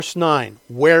Verse 9,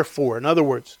 wherefore? In other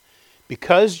words,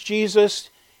 because Jesus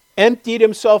emptied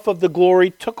himself of the glory,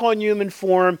 took on human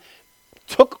form,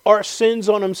 took our sins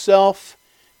on himself,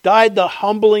 died the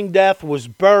humbling death, was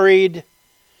buried.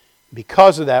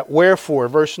 Because of that, wherefore,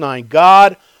 verse 9,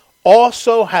 God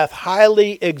also hath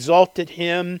highly exalted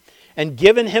him and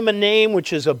given him a name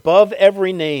which is above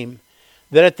every name,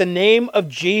 that at the name of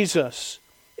Jesus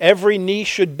every knee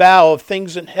should bow, of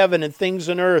things in heaven and things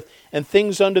in earth and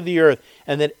things under the earth,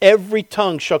 and that every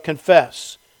tongue shall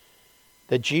confess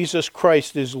that Jesus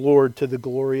Christ is Lord, to the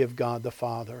glory of God the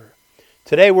Father.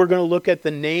 Today we're going to look at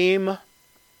the name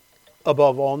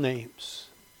above all names.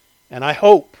 And I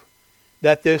hope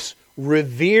that this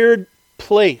revered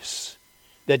place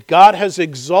that God has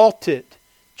exalted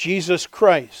Jesus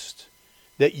Christ,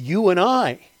 that you and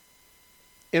I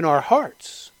in our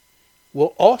hearts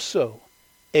will also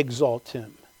exalt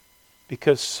him.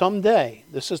 Because someday,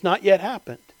 this has not yet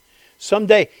happened,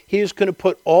 someday he is going to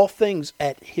put all things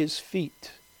at his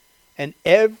feet. And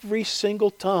every single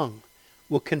tongue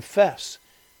will confess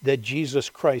that Jesus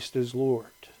Christ is Lord.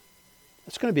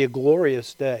 It's going to be a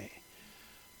glorious day.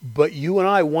 But you and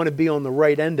I want to be on the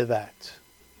right end of that.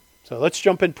 So let's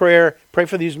jump in prayer. Pray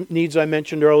for these needs I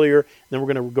mentioned earlier. And then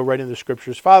we're going to go right into the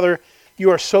scriptures. Father, you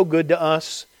are so good to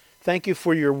us. Thank you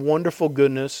for your wonderful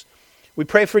goodness. We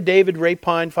pray for David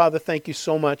Rapine. Father, thank you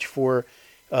so much for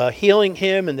healing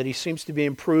him, and that he seems to be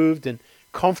improved and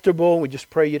comfortable. We just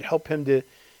pray you'd help him to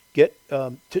get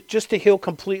to heal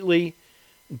completely,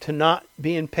 and to not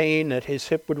be in pain, that his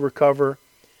hip would recover.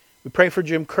 We pray for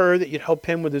Jim Kerr, that you'd help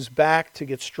him with his back to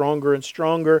get stronger and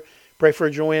stronger. Pray for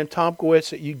Joanne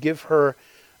Tomkowitz, that you'd give her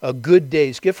good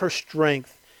days, give her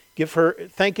strength.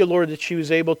 Thank you, Lord, that she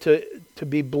was able to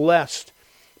be blessed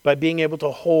by being able to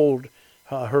hold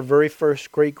her very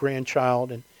first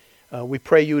great-grandchild. And we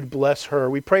pray you would bless her.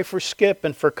 We pray for Skip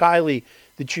and for Kylie,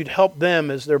 that you'd help them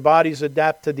as their bodies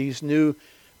adapt to these new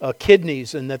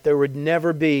kidneys, and that there would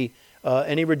never be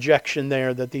any rejection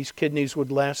there, that these kidneys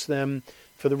would last them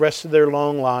for the rest of their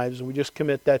long lives. And we just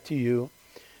commit that to you.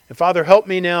 And Father, help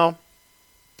me now.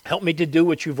 Help me to do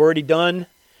what you've already done,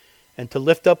 and to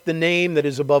lift up the name that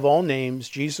is above all names,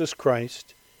 Jesus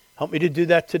Christ. Help me to do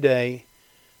that today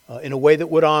in a way that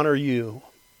would honor you.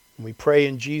 And we pray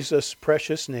in Jesus'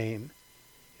 precious name.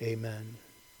 Amen.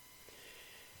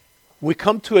 We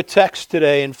come to a text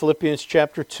today in Philippians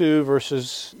chapter 2,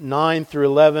 verses 9 through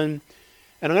 11.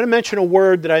 And I'm going to mention a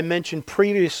word that I mentioned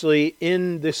previously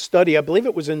in this study. I believe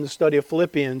it was in the study of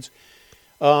Philippians.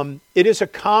 It is a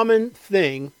common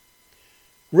thing,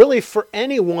 really, for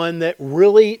anyone that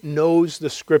really knows the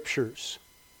Scriptures.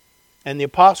 And the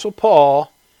Apostle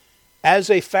Paul,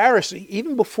 as a Pharisee,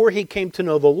 even before he came to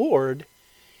know the Lord,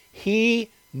 he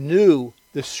knew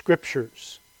the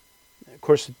Scriptures. Of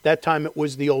course, at that time it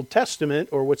was the Old Testament,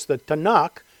 or what's the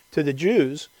Tanakh to the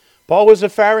Jews. Paul was a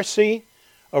Pharisee,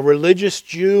 a religious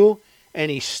Jew, and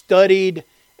he studied,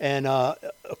 and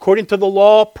according to the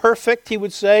law, perfect, he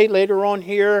would say later on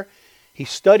here. He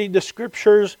studied the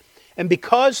Scriptures, and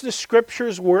because the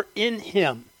Scriptures were in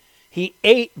him, he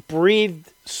ate,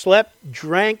 breathed, slept,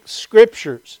 drank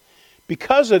Scriptures.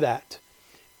 Because of that,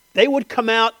 they would come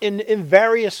out in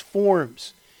various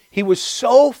forms. He was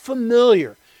so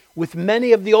familiar with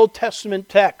many of the Old Testament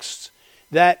texts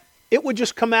that it would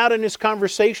just come out in his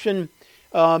conversation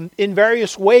in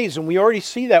various ways. And we already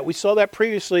see that. We saw that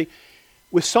previously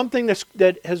with something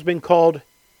that has been called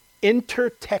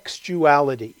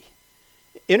intertextuality.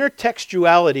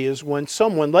 Intertextuality is when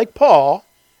someone, like Paul,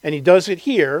 and he does it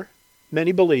here,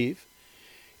 many believe,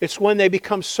 it's when they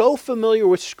become so familiar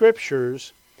with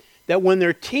Scriptures that when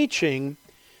they're teaching,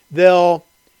 they'll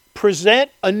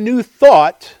present a new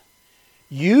thought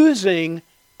using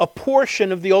a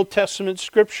portion of the Old Testament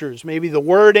Scriptures, maybe the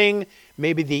wording,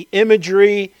 maybe the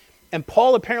imagery, and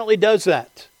Paul apparently does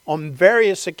that on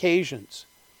various occasions.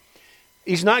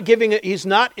 He's not giving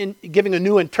a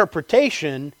new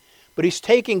interpretation, but he's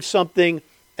taking something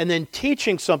and then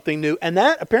teaching something new, and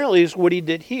that apparently is what he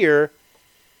did here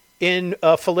in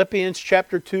Philippians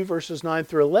chapter 2, verses 9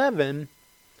 through 11.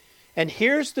 And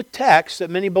here's the text that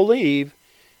many believe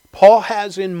Paul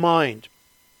has in mind.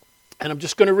 And I'm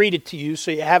just going to read it to you so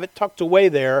you have it tucked away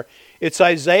there. It's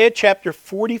Isaiah chapter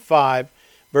 45,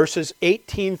 verses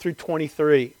 18 through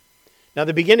 23. Now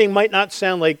the beginning might not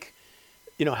sound like,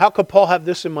 how could Paul have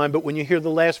this in mind? But when you hear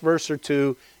the last verse or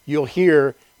two, you'll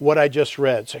hear what I just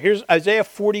read. So here's Isaiah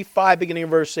 45, beginning of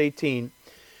verse 18.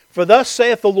 For thus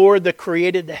saith the Lord that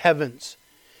created the heavens,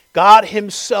 God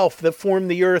himself that formed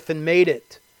the earth and made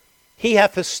it. He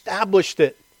hath established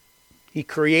it. He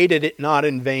created it not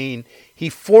in vain. He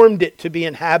formed it to be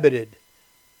inhabited.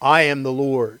 I am the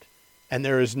Lord, and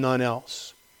there is none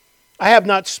else. I have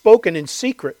not spoken in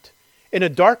secret in a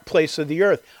dark place of the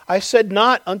earth. I said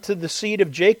not unto the seed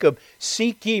of Jacob,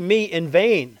 seek ye me in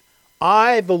vain.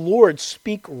 I, the Lord,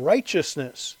 speak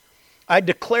righteousness. I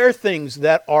declare things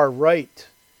that are right.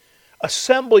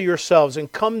 Assemble yourselves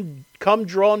and come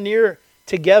draw near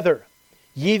together,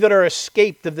 ye that are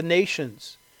escaped of the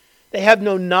nations. They have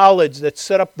no knowledge that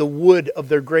set up the wood of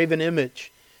their graven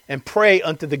image, and pray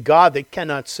unto the God that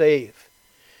cannot save.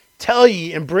 Tell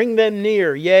ye and bring them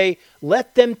near, yea,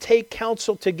 let them take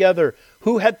counsel together.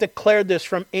 Who hath declared this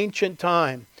from ancient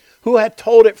time? Who hath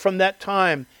told it from that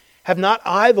time? Have not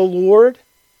I the Lord?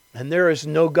 And there is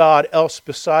no God else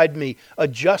beside me, a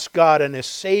just God and a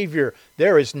Savior.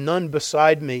 There is none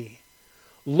beside me.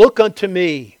 Look unto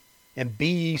me, and be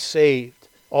ye saved,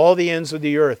 all the ends of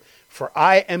the earth. For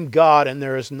I am God, and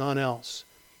there is none else.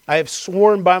 I have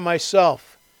sworn by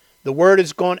myself, the word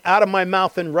is gone out of my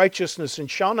mouth in righteousness, and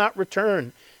shall not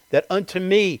return, that unto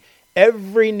me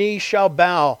every knee shall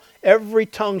bow, every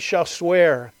tongue shall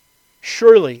swear.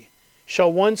 Surely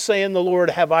shall one say in the Lord,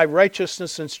 have I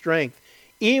righteousness and strength?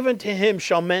 Even to him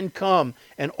shall men come,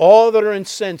 and all that are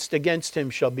incensed against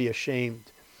him shall be ashamed.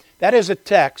 That is a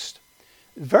text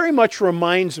that very much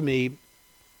reminds me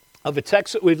of a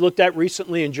text that we've looked at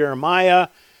recently in Jeremiah,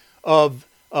 of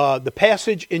the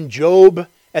passage in Job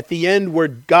at the end where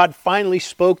God finally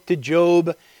spoke to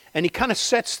Job, and he kind of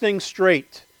sets things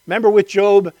straight. Remember with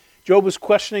Job? Job was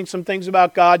questioning some things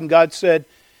about God, and God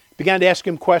began to ask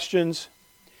him questions.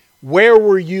 Where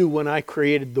were you when I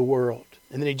created the world?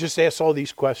 And then he just asks all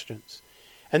these questions.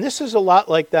 And this is a lot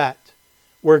like that,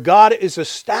 where God is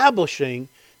establishing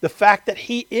the fact that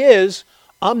he is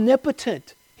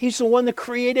omnipotent. He's the one that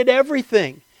created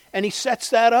everything, and he sets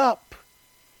that up.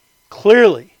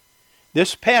 Clearly,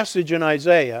 this passage in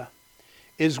Isaiah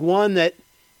is one that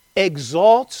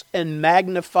exalts and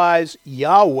magnifies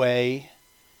Yahweh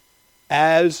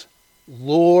as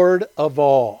Lord of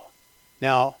all.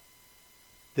 Now,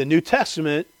 the New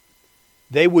Testament,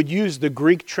 they would use the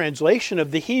Greek translation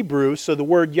of the Hebrew, so the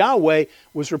word Yahweh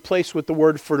was replaced with the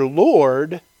word for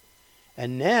Lord.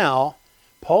 And now,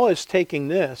 Paul is taking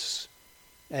this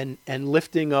and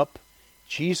lifting up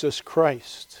Jesus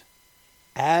Christ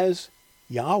as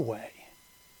Yahweh.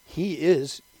 He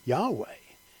is Yahweh.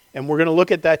 And we're going to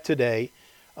look at that today.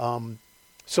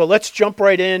 So let's jump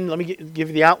right in. Let me give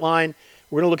you the outline.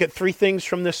 We're going to look at three things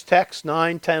from this text,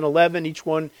 9, 10, 11.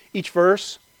 Each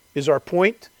verse is our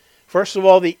point. First of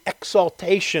all, the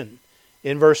exaltation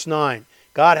in verse 9.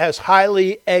 God has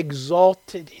highly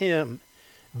exalted him.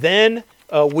 Then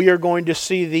we are going to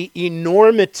see the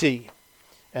enormity.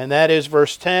 And that is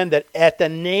verse 10, that at the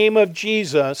name of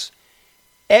Jesus,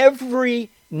 every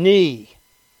knee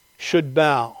should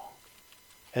bow.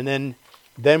 And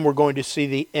then we're going to see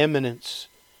the eminence.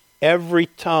 Every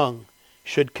tongue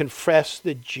should confess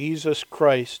that Jesus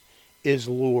Christ is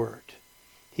Lord.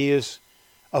 He is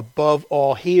above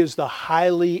all. He is the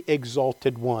highly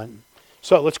exalted one.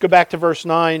 So let's go back to verse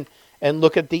 9 and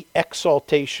look at the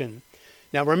exaltation.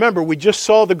 Now remember, we just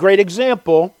saw the great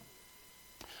example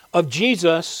of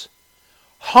Jesus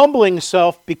humbling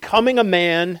himself, becoming a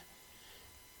man,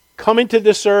 coming to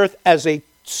this earth as a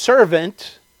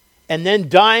servant, and then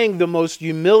dying the most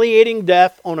humiliating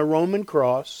death on a Roman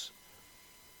cross.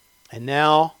 And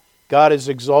now God is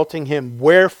exalting him.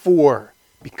 Wherefore,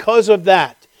 because of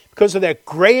that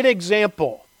great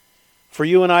example for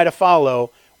you and I to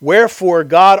follow, wherefore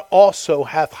God also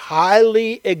hath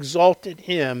highly exalted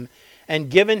him and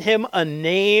given him a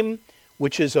name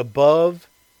which is above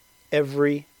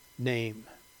every name.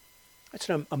 That's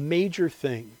a major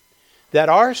thing. That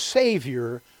our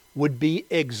Savior would be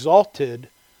exalted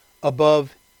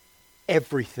above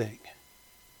everything.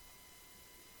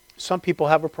 Some people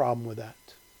have a problem with that.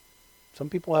 Some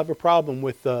people have a problem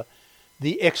with the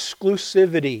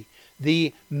exclusivity,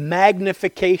 the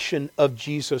magnification of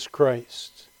Jesus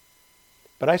Christ.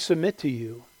 But I submit to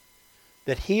you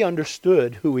that he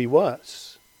understood who he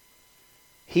was.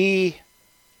 He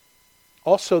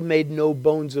also made no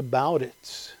bones about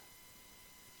it.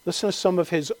 Listen to some of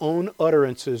his own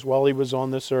utterances while he was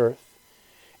on this earth.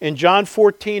 In John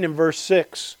 14 and verse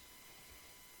 6,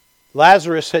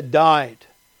 Lazarus had died,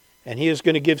 and he is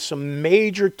going to give some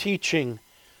major teaching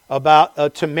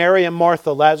about to Mary and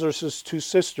Martha, Lazarus' two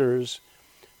sisters,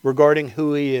 regarding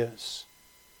who he is.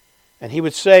 And he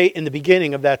would say in the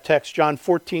beginning of that text, John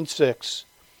 14:6,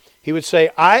 he would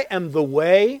say, I am the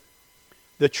way,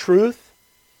 the truth,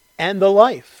 and the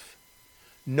life.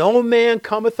 No man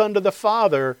cometh unto the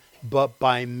Father but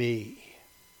by me.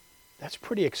 That's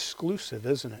pretty exclusive,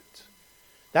 isn't it?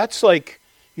 That's like,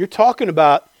 you're talking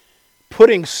about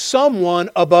putting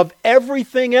someone above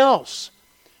everything else.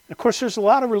 And of course, there's a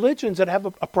lot of religions that have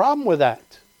a problem with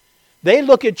that. They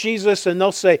look at Jesus and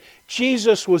they'll say,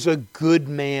 Jesus was a good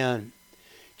man.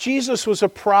 Jesus was a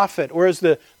prophet. Or as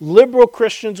the liberal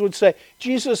Christians would say,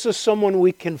 Jesus is someone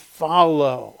we can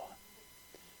follow.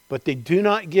 But they do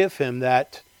not give him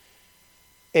that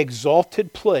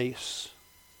exalted place,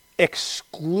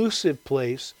 exclusive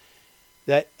place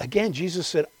that, again, Jesus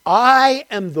said, I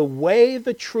am the way,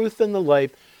 the truth, and the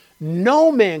life.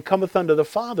 No man cometh unto the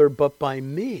Father but by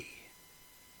me.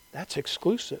 That's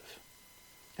exclusive.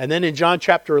 And then in John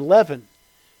chapter 11,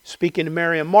 speaking to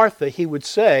Mary and Martha, he would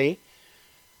say,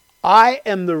 I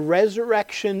am the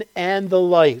resurrection and the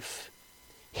life.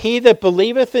 He that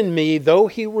believeth in me, though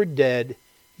he were dead,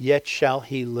 yet shall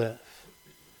he live.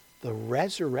 The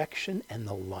resurrection and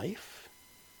the life?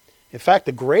 In fact,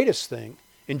 the greatest thing,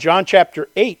 in John chapter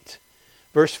 8,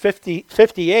 verse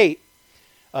 58,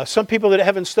 some people that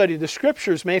haven't studied the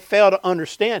Scriptures may fail to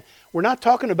understand. We're not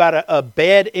talking about a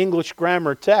bad English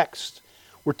grammar text.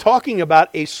 We're talking about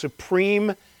a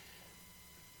supreme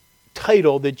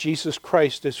title that Jesus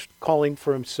Christ is calling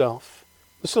for himself.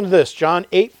 Listen to this, John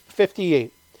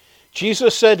 8:58.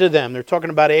 Jesus said to them, they're talking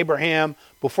about Abraham,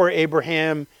 before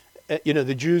Abraham,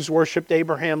 the Jews worshipped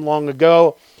Abraham long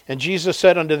ago, and Jesus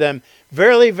said unto them,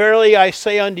 Verily, verily, I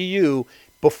say unto you,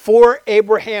 before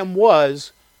Abraham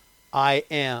was, I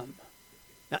am.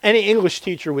 Now, any English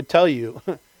teacher would tell you,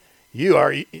 what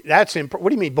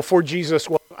do you mean, before Jesus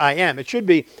was, I am? It should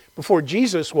be, before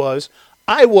Jesus was,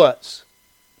 I was.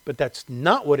 But that's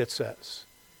not what it says.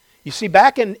 You see,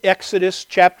 back in Exodus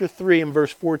chapter 3 and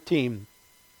verse 14,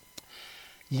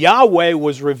 Yahweh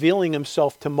was revealing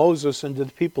himself to Moses and to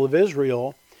the people of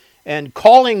Israel and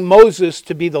calling Moses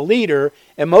to be the leader,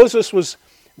 and Moses was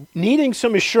needing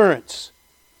some assurance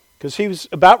because he was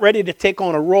about ready to take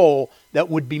on a role that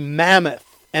would be mammoth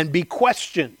and be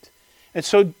questioned. And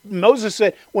so Moses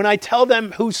said, when I tell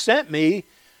them who sent me,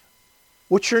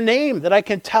 what's your name that I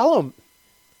can tell them?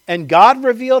 And God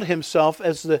revealed himself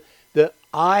as the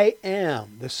I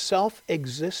am, the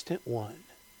self-existent one.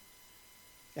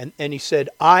 And he said,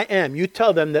 I am. You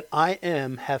tell them that I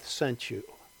am hath sent you.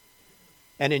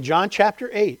 And in John chapter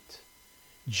 8,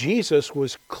 Jesus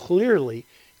was clearly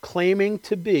claiming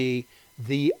to be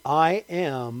the I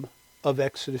am of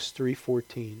Exodus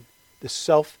 3:14, the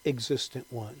self-existent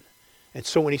one. And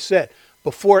so when he said,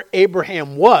 before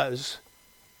Abraham was,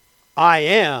 I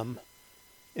am.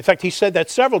 In fact, he said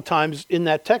that several times in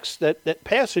that text, that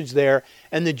passage there,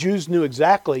 and the Jews knew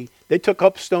exactly. They took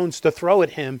up stones to throw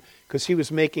at him because he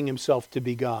was making himself to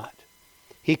be God.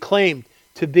 He claimed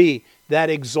to be that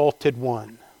exalted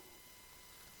one.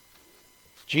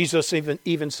 Jesus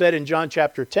even said in John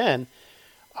chapter 10,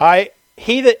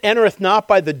 He that entereth not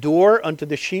by the door unto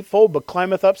the sheepfold, but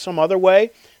climbeth up some other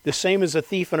way, the same is a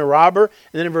thief and a robber.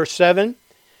 And then in verse 7,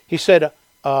 he said,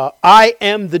 I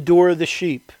am the door of the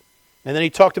sheep. And then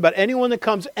he talked about anyone that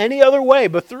comes any other way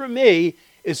but through me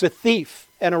is a thief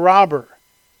and a robber.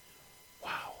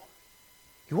 Wow.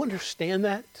 You understand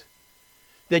that?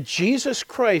 That Jesus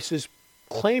Christ is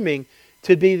claiming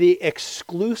to be the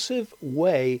exclusive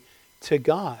way to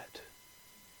God.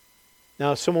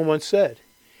 Now, someone once said,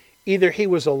 either he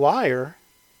was a liar,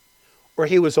 or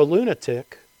he was a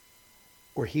lunatic,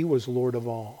 or he was Lord of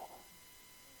all.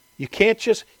 You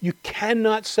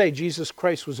cannot say Jesus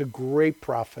Christ was a great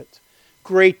prophet,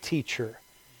 great teacher.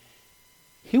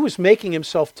 He was making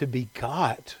himself to be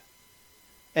God.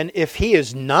 And if he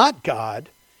is not God,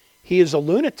 he is a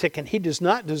lunatic and he does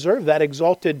not deserve that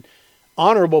exalted,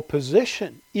 honorable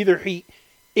position. Either he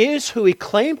is who he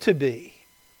claimed to be,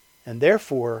 and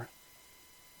therefore,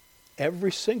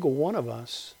 every single one of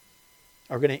us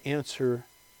are going to answer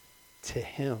to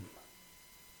him.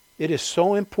 It is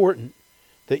so important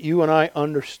that you and I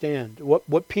understand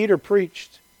what Peter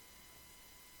preached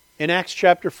in Acts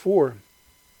chapter 4.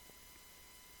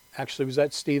 Actually, was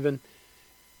that Stephen?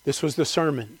 This was the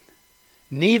sermon.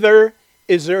 Neither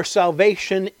is there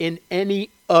salvation in any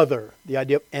other. The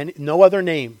idea of no other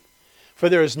name. For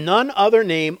there is none other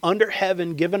name under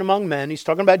heaven given among men. He's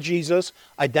talking about Jesus,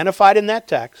 identified in that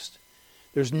text.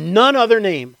 There's none other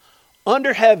name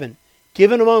under heaven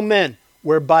given among men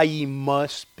whereby ye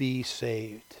must be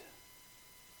saved.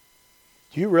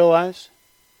 Do you realize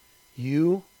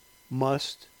you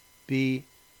must be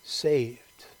saved?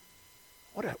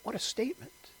 What a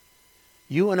statement.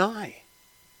 You and I,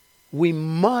 we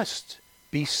must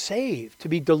be saved to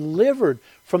be delivered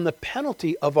from the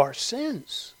penalty of our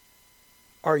sins.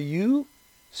 Are you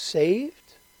saved?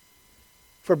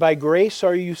 For by grace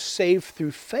are you saved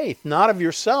through faith, not of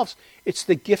yourselves. It's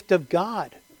the gift of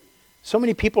God. So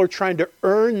many people are trying to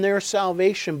earn their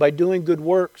salvation by doing good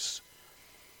works.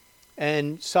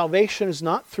 And salvation is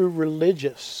not through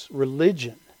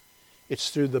religion. It's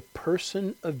through the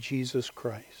person of Jesus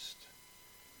Christ.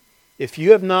 If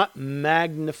you have not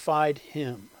magnified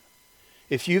Him,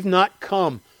 if you've not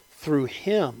come through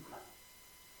Him,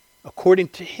 according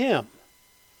to Him,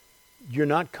 you're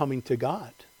not coming to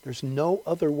God. There's no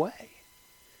other way.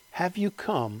 Have you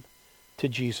come to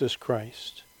Jesus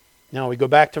Christ? Now we go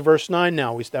back to verse 9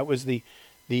 now. That was the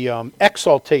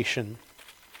exaltation.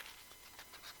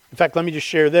 In fact, let me just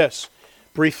share this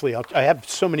briefly. I have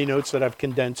so many notes that I've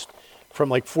condensed from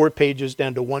like 4 pages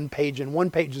down to 1 page, and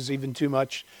 1 page is even too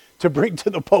much to bring to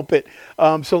the pulpit.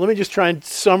 So let me just try and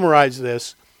summarize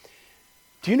this.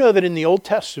 Do you know that in the Old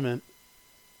Testament,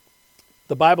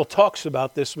 the Bible talks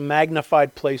about this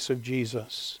magnified place of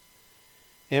Jesus?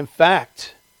 In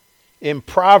fact, in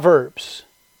Proverbs,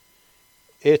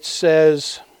 it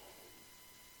says,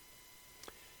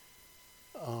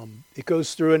 it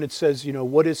goes through and it says,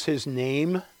 what is His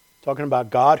name? Talking about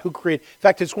God who created. In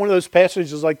fact, it's one of those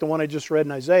passages like the one I just read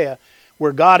in Isaiah,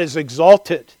 where God is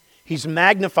exalted. He's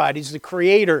magnified. He's the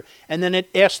creator. And then it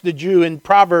asks the Jew in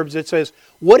Proverbs, it says,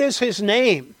 what is His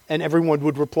name? And everyone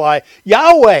would reply,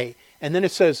 Yahweh. And then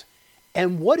it says,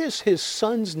 and what is His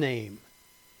son's name,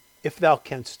 if thou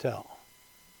canst tell?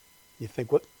 You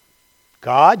think, what?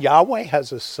 God, Yahweh,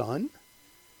 has a son?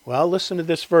 Well, listen to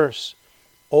this verse.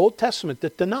 Old Testament, the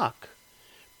Tanakh.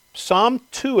 Psalm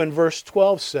 2 and verse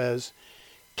 12 says,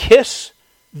 kiss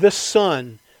the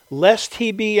Son, lest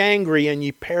He be angry and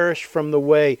ye perish from the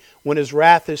way, when His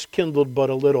wrath is kindled but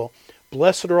a little.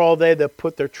 Blessed are all they that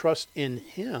put their trust in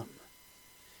Him.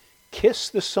 Kiss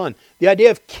the Son. The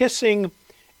idea of kissing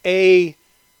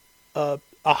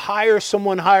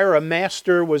someone higher, a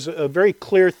master, was a very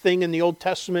clear thing in the Old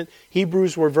Testament.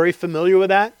 Hebrews were very familiar with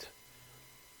that.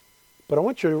 But I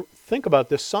want you to think about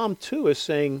this. Psalm 2 is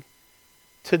saying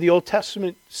to the Old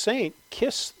Testament saint,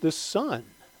 kiss the Son.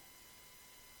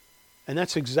 And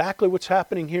that's exactly what's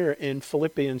happening here in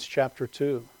Philippians chapter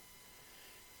 2.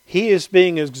 He is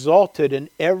being exalted, and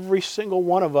every single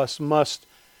one of us must.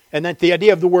 And that the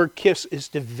idea of the word kiss is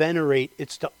to venerate,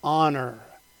 it's to honor.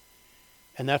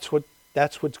 And that's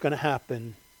what's going to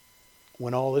happen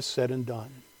when all is said and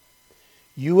done.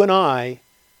 You and I,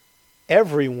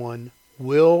 everyone,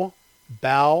 will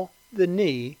bow the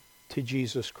knee to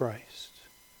Jesus Christ.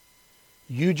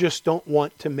 You just don't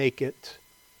want to make it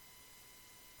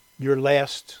your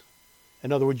last.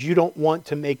 In other words, you don't want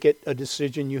to make it a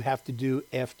decision you have to do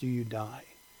after you die.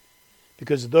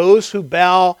 Because those who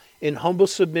bow in humble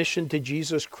submission to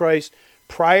Jesus Christ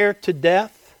prior to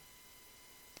death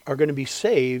are going to be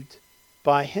saved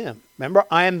by Him. Remember,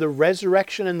 I am the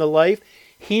resurrection and the life.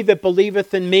 He that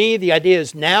believeth in me, the idea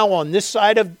is now on this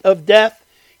side of death,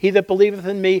 he that believeth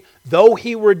in me, though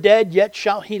he were dead, yet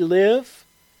shall he live.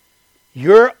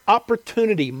 Your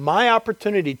opportunity, my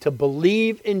opportunity to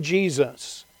believe in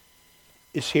Jesus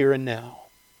is here and now.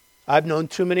 I've known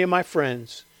too many of my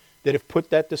friends that have put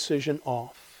that decision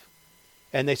off.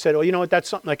 And they said, oh, you know what, that's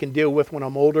something I can deal with when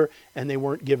I'm older. And they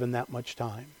weren't given that much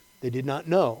time. They did not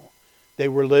know. They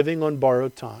were living on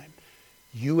borrowed time.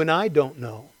 You and I don't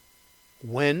know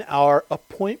when our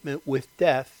appointment with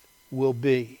death will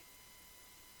be.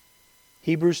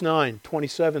 Hebrews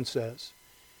 9:27 says,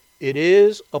 it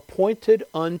is appointed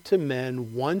unto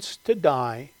men once to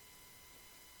die,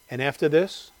 and after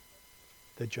this,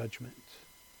 the judgment.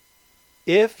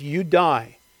 If you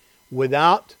die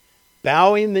without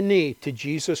bowing the knee to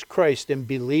Jesus Christ and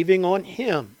believing on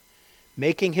Him,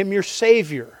 making Him your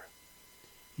Savior,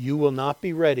 you will not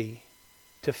be ready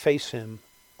to face Him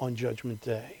on Judgment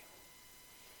Day.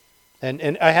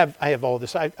 And I have all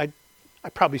this. I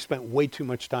probably spent way too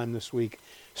much time this week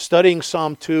studying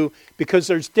Psalm 2 because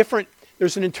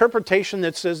there's an interpretation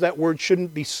that says that word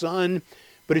shouldn't be son,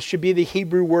 but it should be the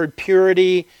Hebrew word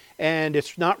purity, and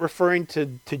it's not referring to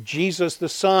Jesus the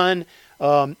Son.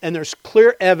 And there's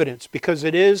clear evidence because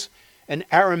it is an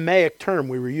Aramaic term.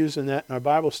 We were using that in our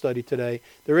Bible study today.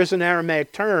 There is an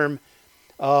Aramaic term.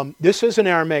 This is an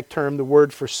Aramaic term, the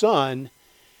word for son.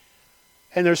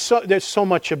 And there's so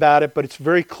much about it, but it's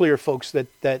very clear, folks, that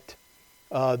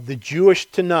the Jewish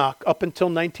Tanakh, up until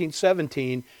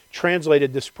 1917,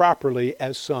 translated this properly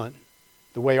as son.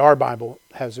 The way our Bible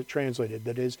has it translated.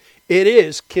 That is, it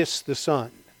is kiss the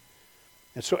Son.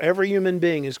 And so every human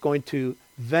being is going to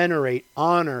venerate,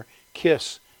 honor,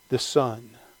 kiss the Son.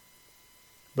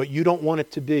 But you don't want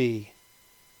it to be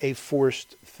a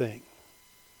forced thing.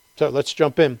 So let's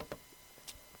jump in.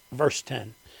 Verse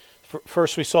 10.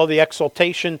 First we saw the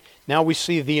exaltation. Now we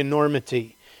see the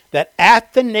enormity. That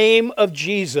at the name of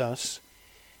Jesus,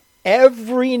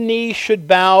 every knee should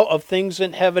bow of things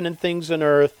in heaven and things in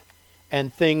earth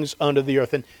and things under the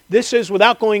earth. And this is,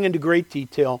 without going into great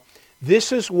detail,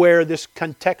 this is where this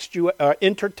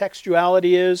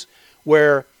intertextuality is,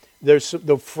 where there's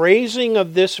the phrasing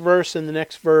of this verse and the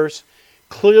next verse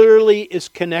clearly is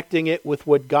connecting it with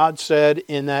what God said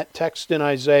in that text in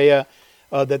Isaiah,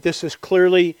 that this is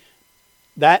clearly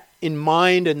that in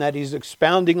mind and that he's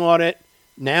expounding on it,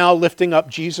 now lifting up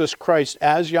Jesus Christ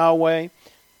as Yahweh,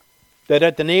 that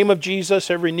at the name of Jesus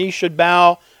every knee should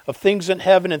bow of things in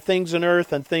heaven and things in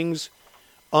earth and things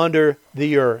under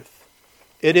the earth.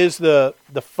 It is the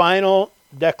final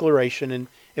declaration. And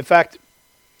in fact,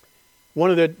 one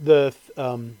of the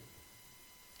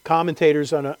commentators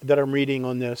that I'm reading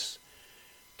on this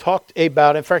talked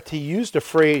about, in fact, he used a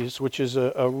phrase which is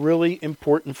a really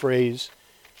important phrase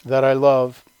that I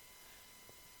love,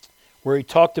 where he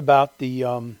talked about the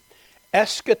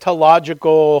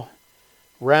eschatological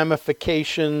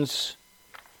ramifications.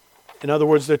 In other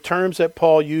words, the terms that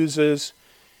Paul uses,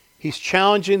 he's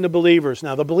challenging the believers.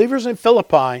 Now, the believers in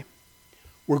Philippi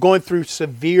were going through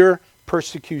severe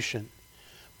persecution.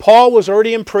 Paul was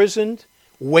already imprisoned,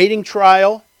 waiting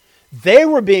trial. They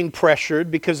were being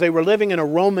pressured because they were living in a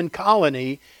Roman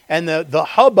colony, and the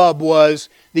hubbub was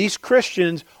these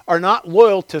Christians are not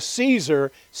loyal to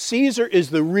Caesar. Caesar is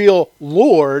the real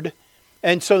Lord.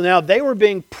 And so now they were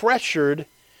being pressured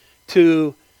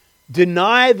to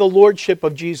deny the lordship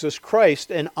of Jesus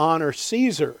Christ and honor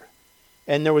Caesar.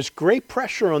 And there was great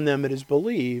pressure on them, it is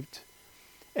believed.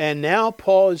 And now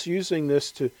Paul is using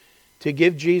this to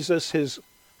give Jesus his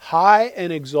high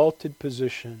and exalted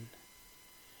position.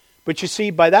 But you see,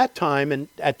 by that time, and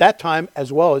at that time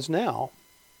as well as now,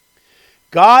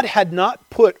 God had not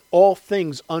put all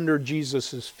things under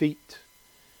Jesus' feet.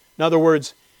 In other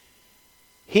words,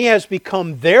 he has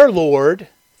become their Lord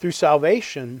through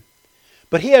salvation,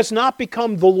 but he has not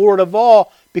become the Lord of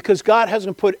all because God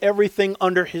hasn't put everything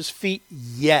under his feet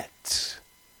yet.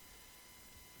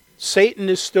 Satan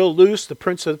is still loose, the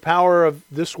prince of the power of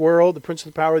this world, the prince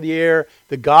of the power of the air,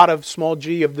 the god of small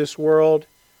g of this world.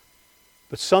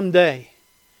 But someday,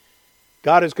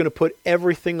 God is going to put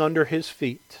everything under his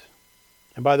feet.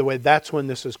 And by the way, that's when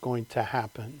this is going to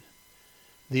happen.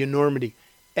 The enormity.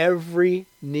 Every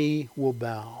knee will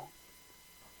bow.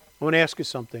 I want to ask you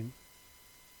something.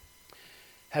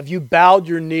 Have you bowed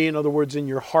your knee? In other words, in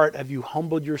your heart, have you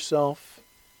humbled yourself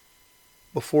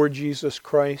before Jesus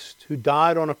Christ, who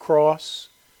died on a cross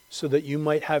so that you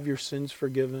might have your sins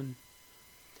forgiven?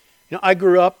 You know, I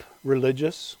grew up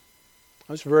religious.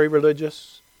 I was very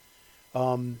religious.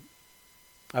 I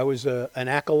was an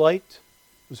acolyte.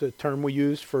 It was a term we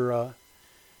used for,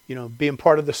 being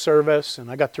part of the service.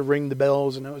 And I got to ring the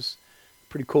bells, and that was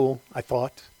pretty cool, I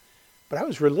thought. But I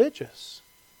was religious.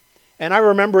 And I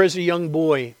remember as a young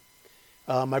boy,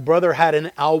 my brother had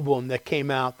an album that came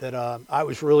out that I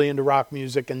was really into rock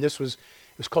music, and it was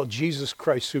called Jesus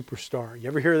Christ Superstar. You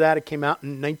ever hear that? It came out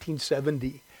in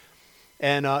 1970.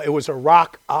 And it was a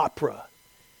rock opera.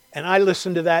 And I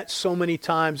listened to that so many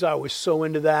times. I was so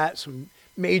into that. Some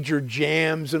major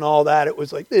jams and all that. It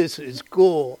was like, this is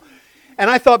cool. And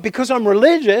I thought, because I'm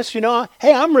religious,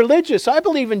 hey, I'm religious. I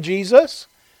believe in Jesus.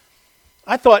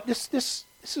 I thought, this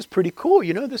is pretty cool.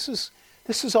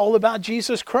 This is all about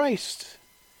Jesus Christ.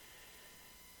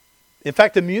 In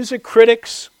fact, the music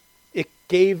critics, it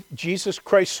gave Jesus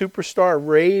Christ Superstar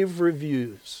rave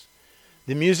reviews.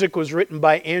 The music was written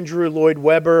by Andrew Lloyd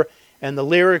Webber, and the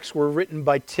lyrics were written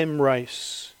by Tim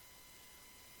Rice.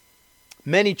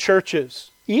 Many churches,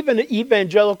 even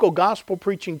evangelical gospel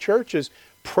preaching churches,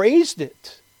 praised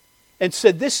it and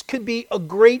said this could be a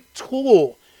great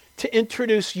tool to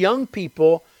introduce young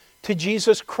people to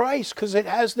Jesus Christ because it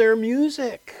has their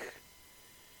music.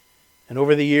 And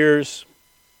over the years,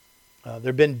 there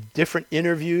have been different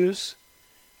interviews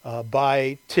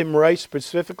by Tim Rice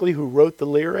specifically, who wrote the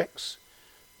lyrics.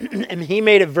 And he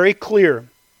made it very clear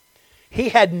he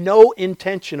had no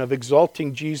intention of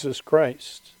exalting Jesus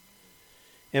Christ.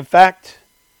 In fact,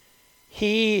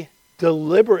 he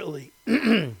deliberately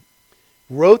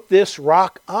wrote this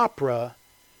rock opera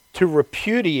to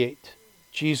repudiate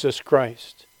Jesus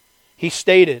Christ. He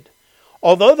stated,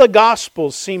 although the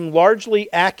Gospels seem largely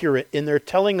accurate in their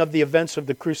telling of the events of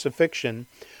the crucifixion,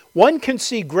 one can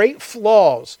see great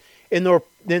flaws in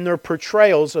their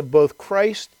portrayals of both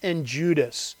Christ and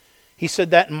Judas. He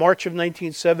said that in March of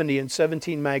 1970 in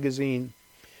 17 magazine.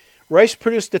 Rice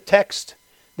produced a text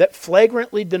that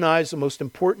flagrantly denies the most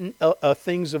important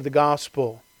things of the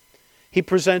gospel. He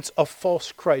presents a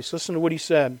false Christ. Listen to what he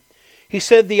said. He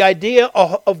said the idea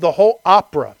of the whole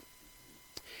opera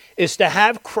is to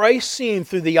have Christ seen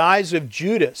through the eyes of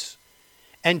Judas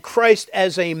and Christ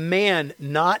as a man,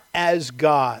 not as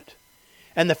God.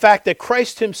 And the fact that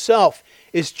Christ himself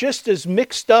is just as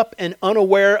mixed up and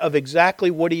unaware of exactly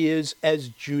what he is as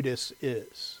Judas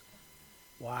is.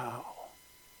 Wow.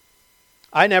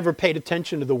 I never paid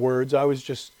attention to the words. I was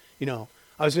just, I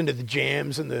was into the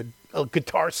jams and the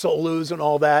guitar solos and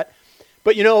all that.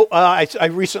 But, I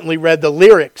recently read the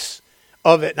lyrics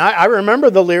of it. And I remember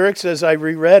the lyrics as I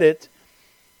reread it.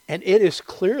 And it is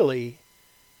clearly,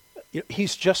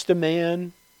 he's just a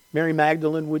man. Mary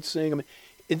Magdalene would sing. I mean,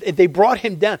 they brought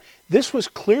him down. This was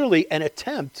clearly an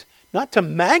attempt not to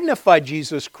magnify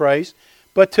Jesus Christ,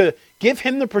 but to give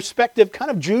him the perspective, kind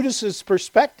of Judas's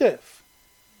perspective.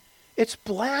 It's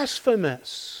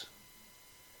blasphemous.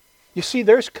 You see,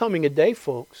 there's coming a day,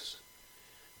 folks,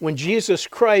 when Jesus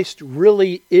Christ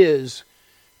really is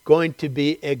going to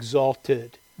be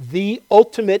exalted. The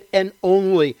ultimate and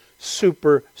only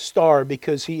superstar,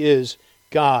 because he is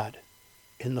God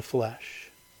in the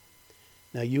flesh.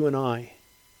 Now you and I,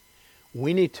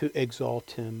 we need to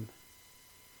exalt him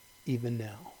even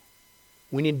now.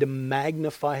 We need to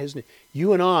magnify his name.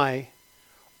 You and I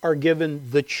are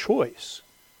given the choice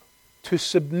to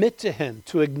submit to him,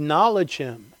 to acknowledge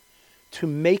him, to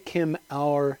make him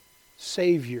our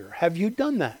Savior. Have you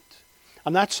done that?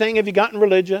 I'm not saying have you gotten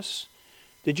religious?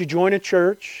 Did you join a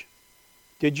church?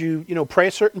 Did you, pray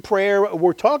a certain prayer? What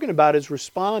we're talking about is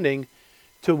responding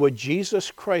to what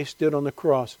Jesus Christ did on the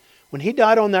cross. When he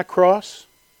died on that cross,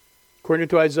 according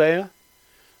to Isaiah,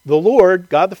 the Lord,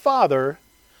 God the Father,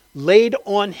 laid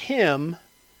on him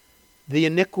the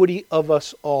iniquity of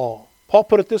us all. Paul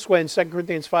put it this way in 2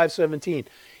 Corinthians 5:17.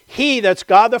 He, that's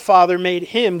God the Father, made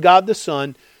him, God the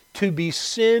Son, to be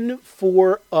sin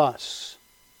for us.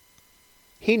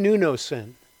 He knew no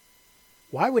sin.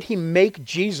 Why would he make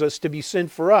Jesus to be sin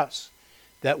for us?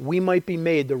 That we might be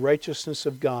made the righteousness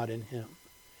of God in him.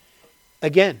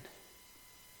 Again,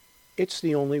 it's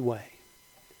the only way.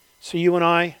 So you and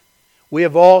I, we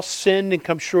have all sinned and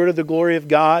come short of the glory of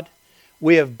God.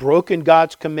 We have broken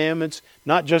God's commandments,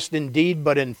 not just in deed,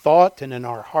 but in thought and in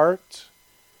our heart.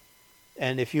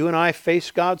 And if you and I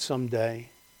face God someday,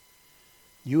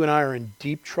 you and I are in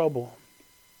deep trouble.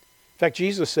 In fact,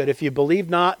 Jesus said, if you believe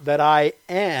not that I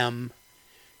am,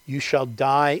 you shall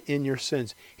die in your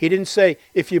sins. He didn't say,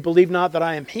 if you believe not that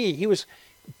I am he. He was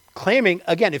claiming,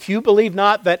 again, if you believe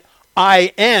not that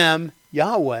I am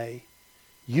Yahweh,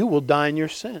 you will die in your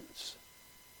sins.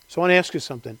 So I want to ask you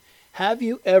something. Have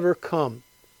you ever come,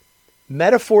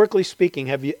 metaphorically speaking,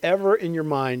 have you ever in your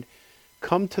mind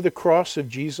come to the cross of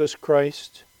Jesus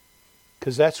Christ?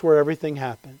 Because that's where everything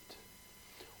happened.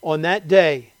 On that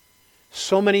day,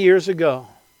 so many years ago,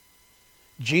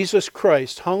 Jesus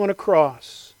Christ hung on a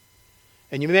cross.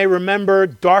 And you may remember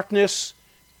darkness,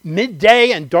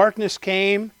 midday and darkness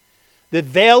came. The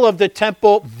veil of the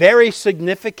temple, very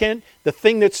significant. The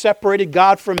thing that separated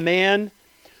God from man,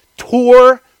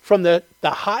 tore from the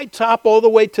high top all the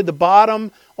way to the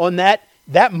bottom. On that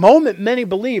moment, many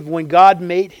believe, when God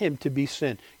made him to be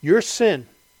sin. Your sin.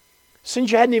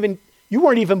 Sins you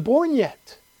weren't even born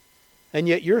yet. And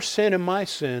yet your sin and my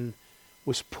sin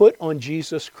was put on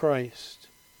Jesus Christ.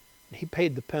 And he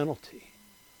paid the penalty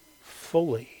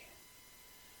fully.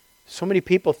 So many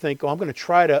people think, I'm going to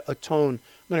try to atone.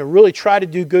 I'm going to really try to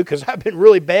do good because I've been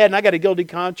really bad and I got a guilty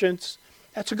conscience.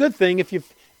 That's a good thing if you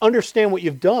understand what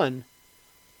you've done.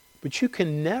 But you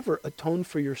can never atone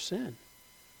for your sin.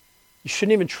 You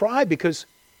shouldn't even try because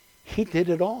he did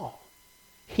it all.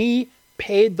 He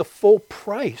paid the full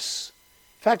price.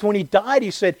 In fact, when he died,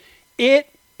 he said, it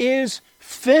is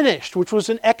finished, which was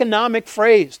an economic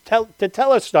phrase,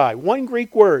 tetelestai, one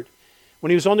Greek word.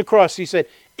 When he was on the cross, he said,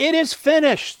 it is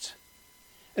finished.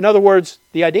 In other words,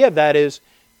 the idea of that is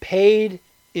paid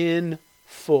in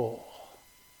full.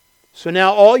 So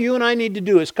now all you and I need to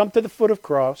do is come to the foot of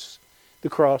the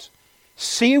cross,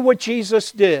 see what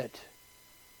Jesus did,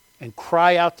 and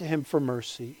cry out to him for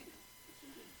mercy.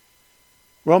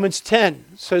 Romans 10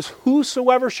 says,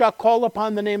 whosoever shall call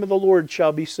upon the name of the Lord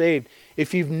shall be saved.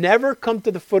 If you've never come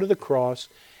to the foot of the cross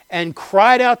and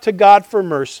cried out to God for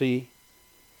mercy,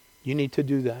 you need to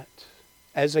do that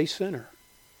as a sinner.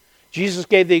 Jesus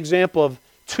gave the example of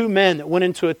two men that went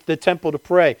into the temple to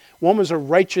pray. One was a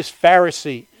righteous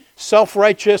Pharisee,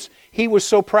 self-righteous. He was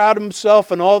so proud of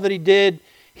himself and all that he did.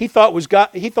 He thought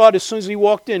as soon as he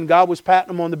walked in, God was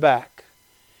patting him on the back.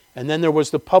 And then there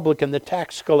was the publican, the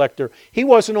tax collector. He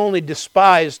wasn't only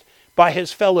despised by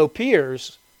his fellow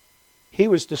peers, he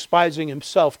was despising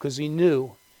himself because he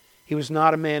knew he was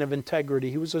not a man of integrity.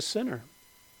 He was a sinner.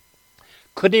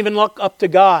 Couldn't even look up to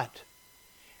God.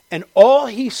 And all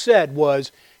he said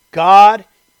was, God,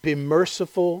 be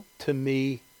merciful to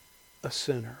me, a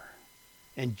sinner.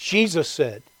 And Jesus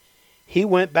said he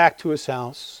went back to his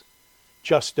house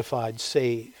justified,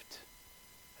 saved.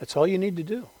 That's all you need to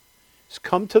do. Is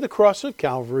come to the cross of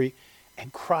Calvary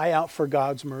and cry out for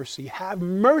God's mercy. Have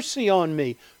mercy on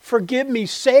me. Forgive me.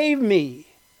 Save me.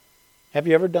 Have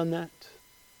you ever done that?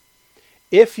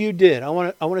 If you did, I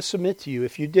want to submit to you,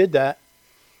 if you did that,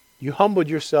 you humbled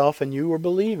yourself and you were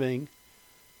believing,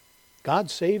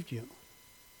 God saved you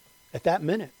at that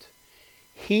minute.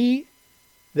 He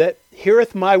that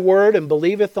heareth my word and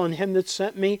believeth on him that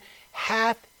sent me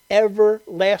hath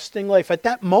everlasting life. At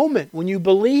that moment when you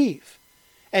believe,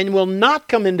 and will not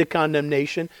come into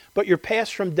condemnation, but you're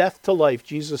passed from death to life,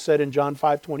 Jesus said in John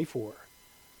 5:24.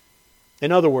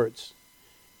 In other words,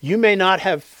 you may not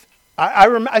have,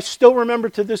 I still remember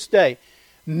to this day,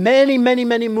 many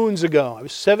moons ago, I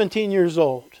was 17 years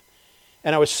old,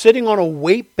 and I was sitting on a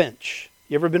weight bench.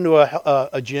 You ever been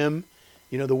to a gym?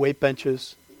 You know, the weight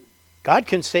benches? God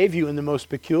can save you in the most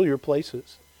peculiar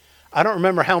places. I don't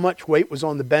remember how much weight was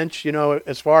on the bench,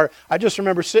 I just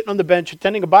remember sitting on the bench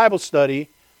attending a Bible study,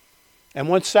 and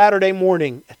one Saturday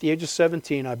morning at the age of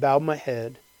 17, I bowed my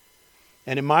head,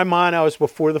 and in my mind I was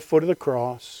before the foot of the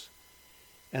cross,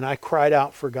 and I cried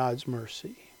out for God's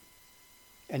mercy,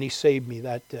 and he saved me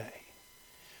that day.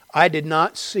 I did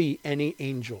not see any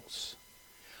angels.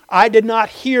 I did not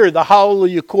hear the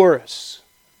Hallelujah chorus.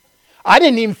 I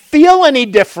didn't even feel any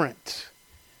different.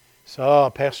 So,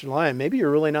 Pastor Lyon, maybe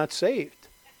you're really not saved.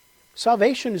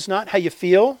 Salvation is not how you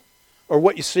feel or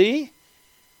what you see.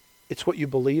 It's what you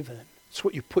believe in. It's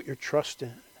what you put your trust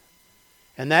in.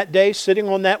 And that day, sitting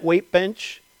on that weight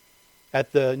bench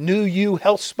at the New You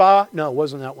Health Spa, no, it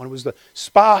wasn't that one. It was the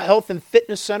Spa Health and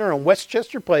Fitness Center on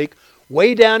Westchester Pike,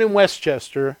 way down in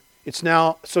Westchester. It's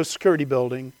now a Social Security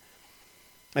building.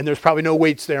 And there's probably no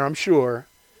weights there, I'm sure.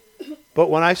 But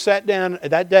when I sat down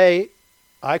that day,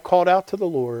 I called out to the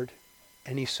Lord,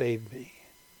 and he saved me.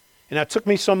 And it took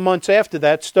me some months after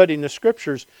that, studying the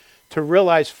Scriptures, to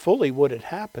realize fully what had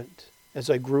happened as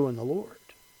I grew in the Lord.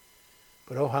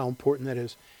 But oh, how important that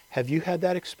is. Have you had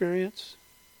that experience?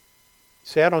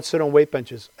 Say, I don't sit on weight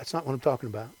benches. That's not what I'm talking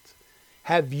about.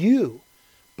 Have you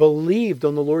believed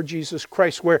on the Lord Jesus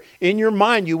Christ, where in your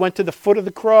mind you went to the foot of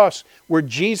the cross, where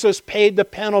Jesus paid the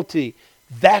penalty?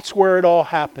 That's where it all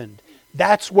happened.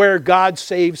 That's where God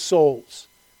saves souls,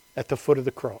 at the foot of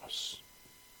the cross.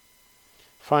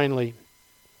 Finally,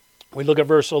 we look at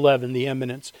verse 11, the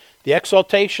eminence. The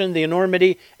exaltation, the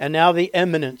enormity, and now the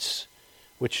eminence,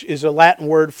 which is a Latin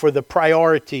word for the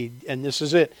priority. And this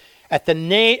is it.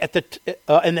 And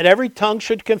that every tongue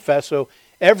should confess, so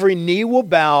every knee will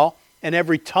bow, and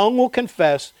every tongue will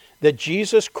confess that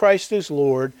Jesus Christ is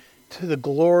Lord, to the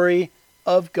glory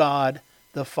of God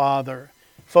the Father.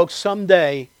 Folks,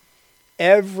 someday,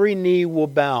 every knee will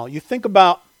bow. You think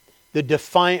about the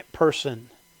defiant person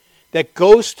that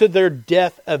goes to their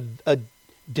death a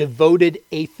devoted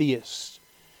atheist,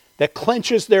 that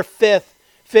clenches their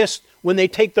fist when they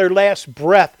take their last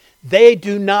breath. They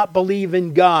do not believe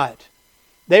in God.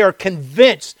 They are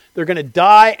convinced they're going to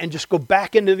die and just go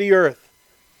back into the earth.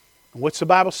 And what's the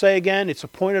Bible say again? It's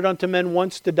appointed unto men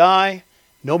once to die.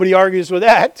 Nobody argues with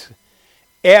that.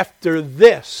 After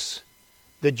this,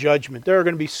 the judgment. There are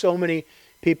going to be so many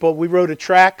people. We wrote a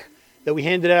tract that we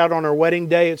handed out on our wedding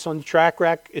day. It's on the track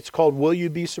rack. It's called Will You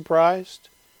Be Surprised?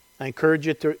 I encourage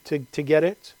you to get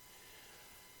it.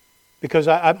 Because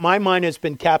my mind has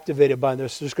been captivated by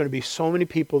this. There's going to be so many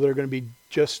people that are going to be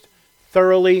just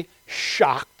thoroughly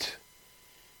shocked.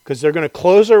 Because they're going to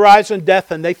close their eyes on death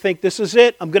and they think, this is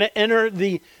it. I'm going to enter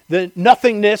the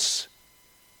nothingness.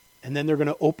 And then they're going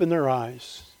to open their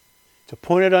eyes. It's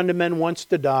appointed unto men once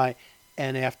to die.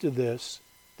 And after this,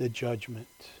 the judgment.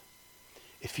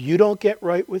 If you don't get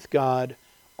right with God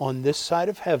on this side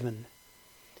of heaven,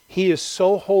 He is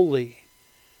so holy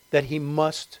that He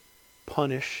must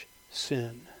punish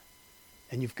sin.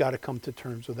 And you've got to come to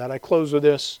terms with that. I close with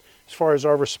this as far as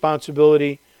our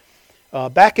responsibility.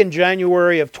 Back in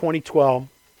January of 2012,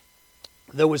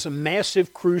 there was a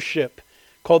massive cruise ship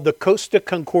called the Costa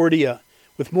Concordia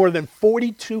with more than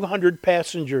 4,200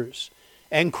 passengers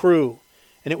and crew.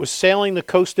 And it was sailing the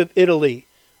coast of Italy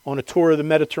on a tour of the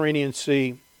Mediterranean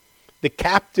Sea. The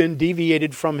captain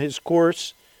deviated from his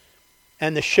course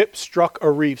and the ship struck a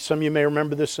reef. Some of you may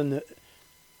remember this in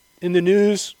the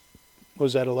news. What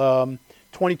was that,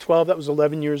 2012? That was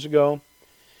 11 years ago.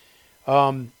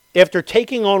 After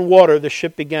taking on water, the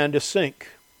ship began to sink.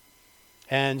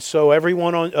 And so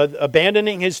everyone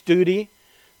abandoning his duty,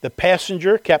 the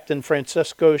passenger, Captain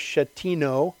Francesco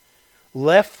Schettino,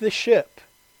 left the ship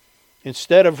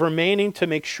instead of remaining to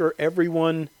make sure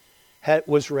everyone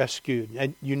was rescued.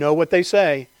 And you know what they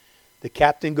say, the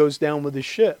captain goes down with the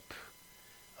ship.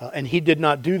 And he did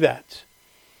not do that.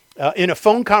 In a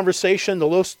phone conversation,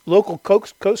 the local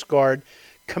Coast Guard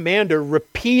commander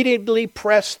repeatedly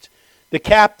pressed the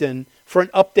captain for an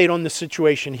update on the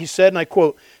situation. He said, and I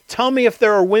quote, "Tell me if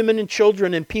there are women and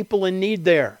children and people in need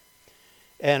there."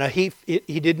 And he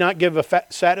did not give a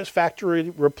satisfactory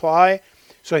reply.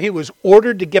 So he was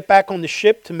ordered to get back on the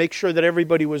ship to make sure that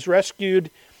everybody was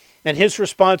rescued. And his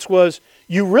response was,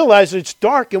 "You realize it's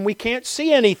dark and we can't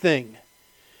see anything."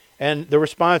 And the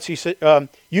response, he said,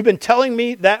 "You've been telling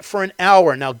me that for an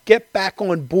hour. Now get back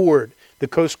on board," the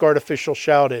Coast Guard official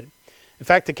shouted. In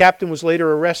fact, the captain was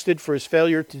later arrested for his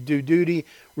failure to do duty,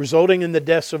 resulting in the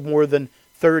deaths of more than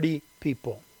 30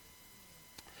 people.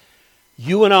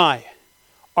 You and I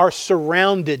are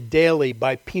surrounded daily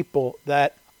by people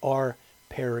that are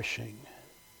perishing.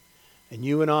 And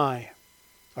you and I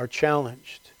are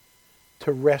challenged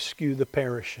to rescue the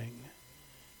perishing.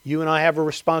 You and I have a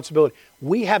responsibility.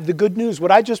 We have the good news.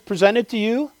 What I just presented to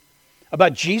you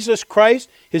about Jesus Christ,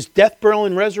 His death, burial,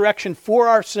 and resurrection for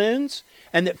our sins,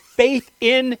 and that faith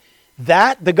in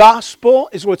that, the gospel,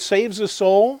 is what saves the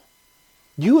soul.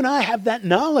 You and I have that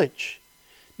knowledge.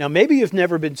 Now, maybe you've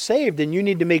never been saved and you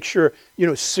need to make sure,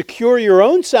 secure your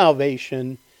own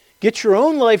salvation, get your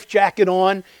own life jacket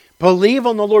on, believe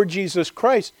on the Lord Jesus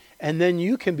Christ, and then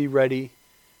you can be ready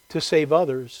to save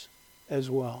others as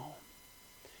well.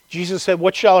 Jesus said,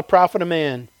 "What shall it profit a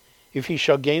man if he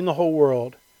shall gain the whole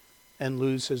world and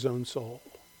lose his own soul?"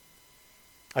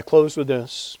 I close with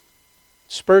this.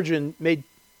 Spurgeon made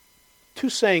two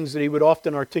sayings that he would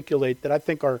often articulate that I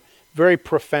think are very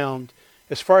profound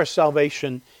as far as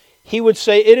salvation. He would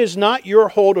say, "It is not your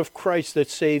hold of Christ that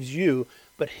saves you,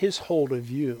 but His hold of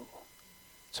you."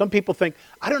 Some people think,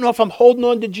 "I don't know if I'm holding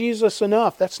on to Jesus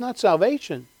enough." That's not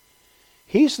salvation.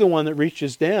 He's the one that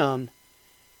reaches down,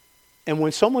 and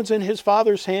when someone's in His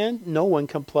Father's hand, no one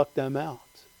can pluck them out.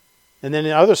 And then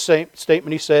in another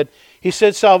statement he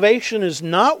said, "Salvation is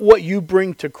not what you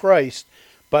bring to Christ,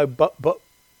 but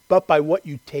by what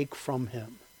you take from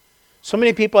Him." So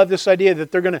many people have this idea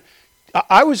that they're going to...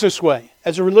 I was this way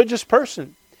as a religious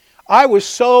person. I was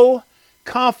so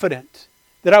confident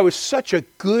that I was such a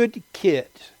good kid.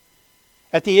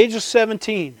 At the age of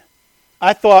 17,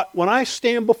 I thought, when I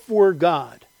stand before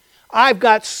God, I've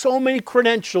got so many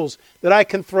credentials that I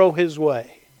can throw His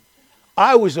way.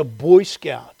 I was a Boy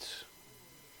Scout.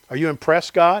 Are you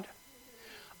impressed, God?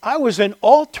 I was an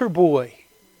altar boy.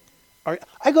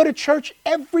 I go to church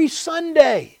every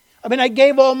Sunday. I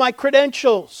gave all my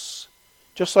credentials.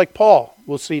 Just like Paul,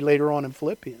 we'll see later on in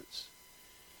Philippians.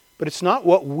 But it's not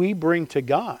what we bring to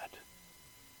God.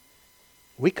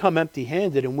 We come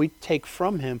empty-handed and we take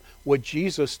from Him what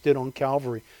Jesus did on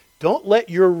Calvary. Don't let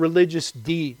your religious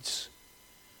deeds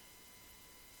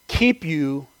keep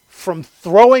you from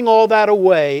throwing all that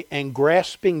away and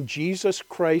grasping Jesus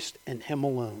Christ and Him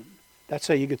alone. That's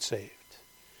how you get saved.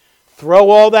 Throw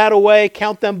all that away,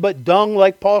 count them but dung,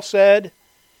 like Paul said.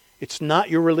 It's not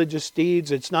your religious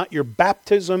deeds. It's not your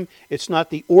baptism. It's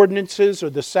not the ordinances or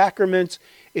the sacraments.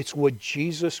 It's what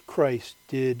Jesus Christ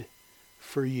did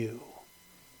for you.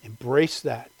 Embrace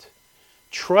that.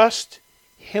 Trust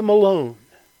Him alone,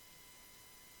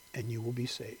 and you will be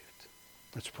saved.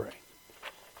 Let's pray.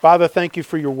 Father, thank You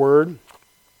for Your word.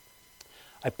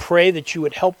 I pray that You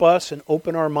would help us and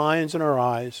open our minds and our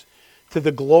eyes to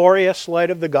the glorious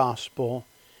light of the gospel,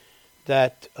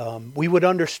 that we would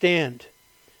understand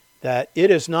that it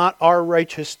is not our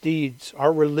righteous deeds,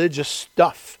 our religious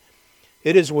stuff.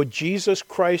 It is what Jesus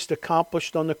Christ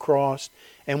accomplished on the cross.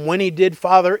 And when He did,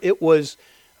 Father, it was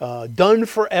done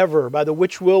forever, by the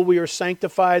which will we are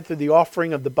sanctified through the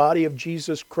offering of the body of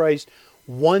Jesus Christ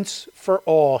once for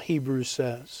all, Hebrews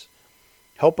says.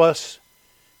 Help us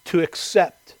to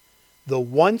accept the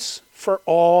once for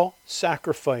all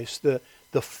sacrifice, the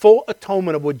full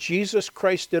atonement of what Jesus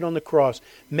Christ did on the cross.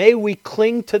 May we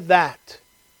cling to that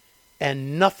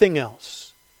and nothing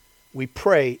else. We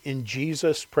pray in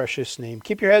Jesus' precious name.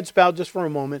 Keep your heads bowed just for a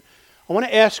moment. I want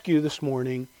to ask you this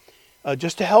morning,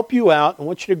 just to help you out, I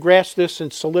want you to grasp this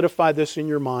and solidify this in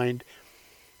your mind.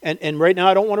 And right now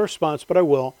I don't want a response, but I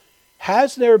will.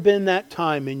 Has there been that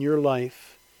time in your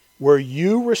life where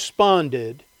you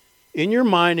responded in your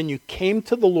mind and you came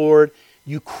to the Lord,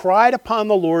 you cried upon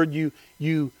the Lord,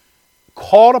 you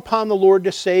called upon the Lord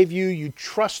to save you, you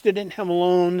trusted in Him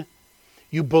alone,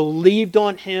 you believed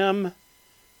on Him?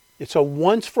 It's a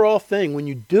once-for-all thing. When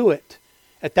you do it,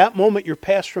 at that moment you're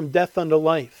passed from death unto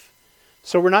life.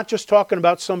 So we're not just talking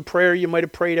about some prayer you might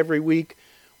have prayed every week.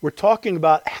 We're talking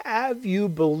about, have you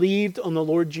believed on the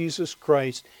Lord Jesus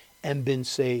Christ and been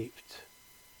saved?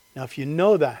 Now, if you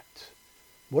know that,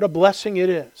 What a blessing it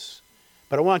is.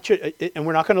 But I want you, and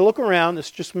we're not going to look around, it's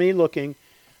just me looking,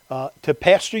 to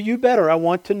pastor you better. I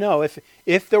want to know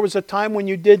if there was a time when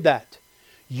you did that.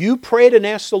 You prayed and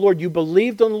asked the Lord, you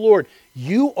believed on the Lord,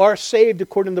 you are saved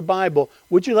according to the Bible.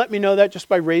 Would you let me know that just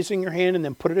by raising your hand and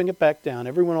then putting it back down?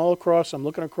 Everyone all across, I'm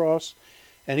looking across.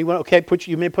 Anyone, okay,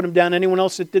 you may put them down. Anyone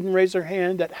else that didn't raise their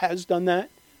hand that has done that?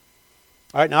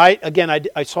 All right, now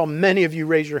I saw many of you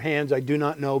raise your hands. I do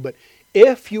not know, but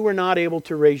if you were not able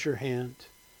to raise your hand,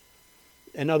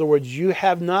 in other words, you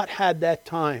have not had that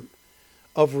time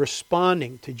of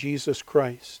responding to Jesus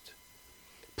Christ,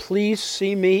 please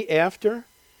see me after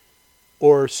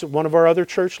or one of our other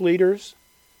church leaders,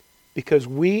 because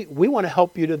we want to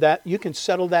help you to that. You can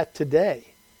settle that today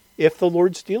if the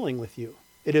Lord's dealing with you.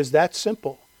 It is that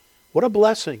simple. What a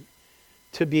blessing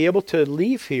to be able to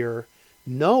leave here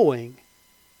knowing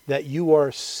that you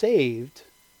are saved,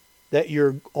 that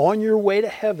you're on your way to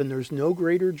heaven. There's no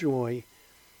greater joy,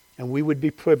 and we would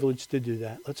be privileged to do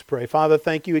that. Let's pray. Father,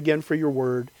 thank you again for your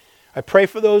word. I pray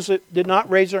for those that did not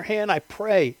raise their hand. I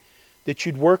pray that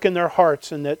you'd work in their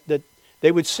hearts and that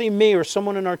they would see me or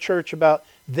someone in our church about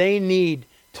they need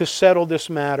to settle this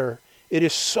matter. It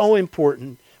is so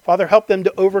important. Father, help them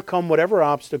to overcome whatever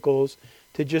obstacles,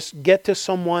 to just get to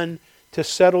someone to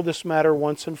settle this matter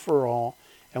once and for all.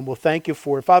 And we'll thank you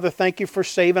for it. Father, thank you for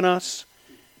saving us.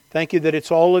 Thank you that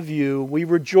it's all of you. We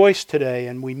rejoice today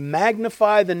and we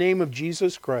magnify the name of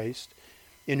Jesus Christ,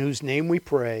 in whose name we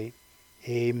pray.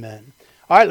 Amen.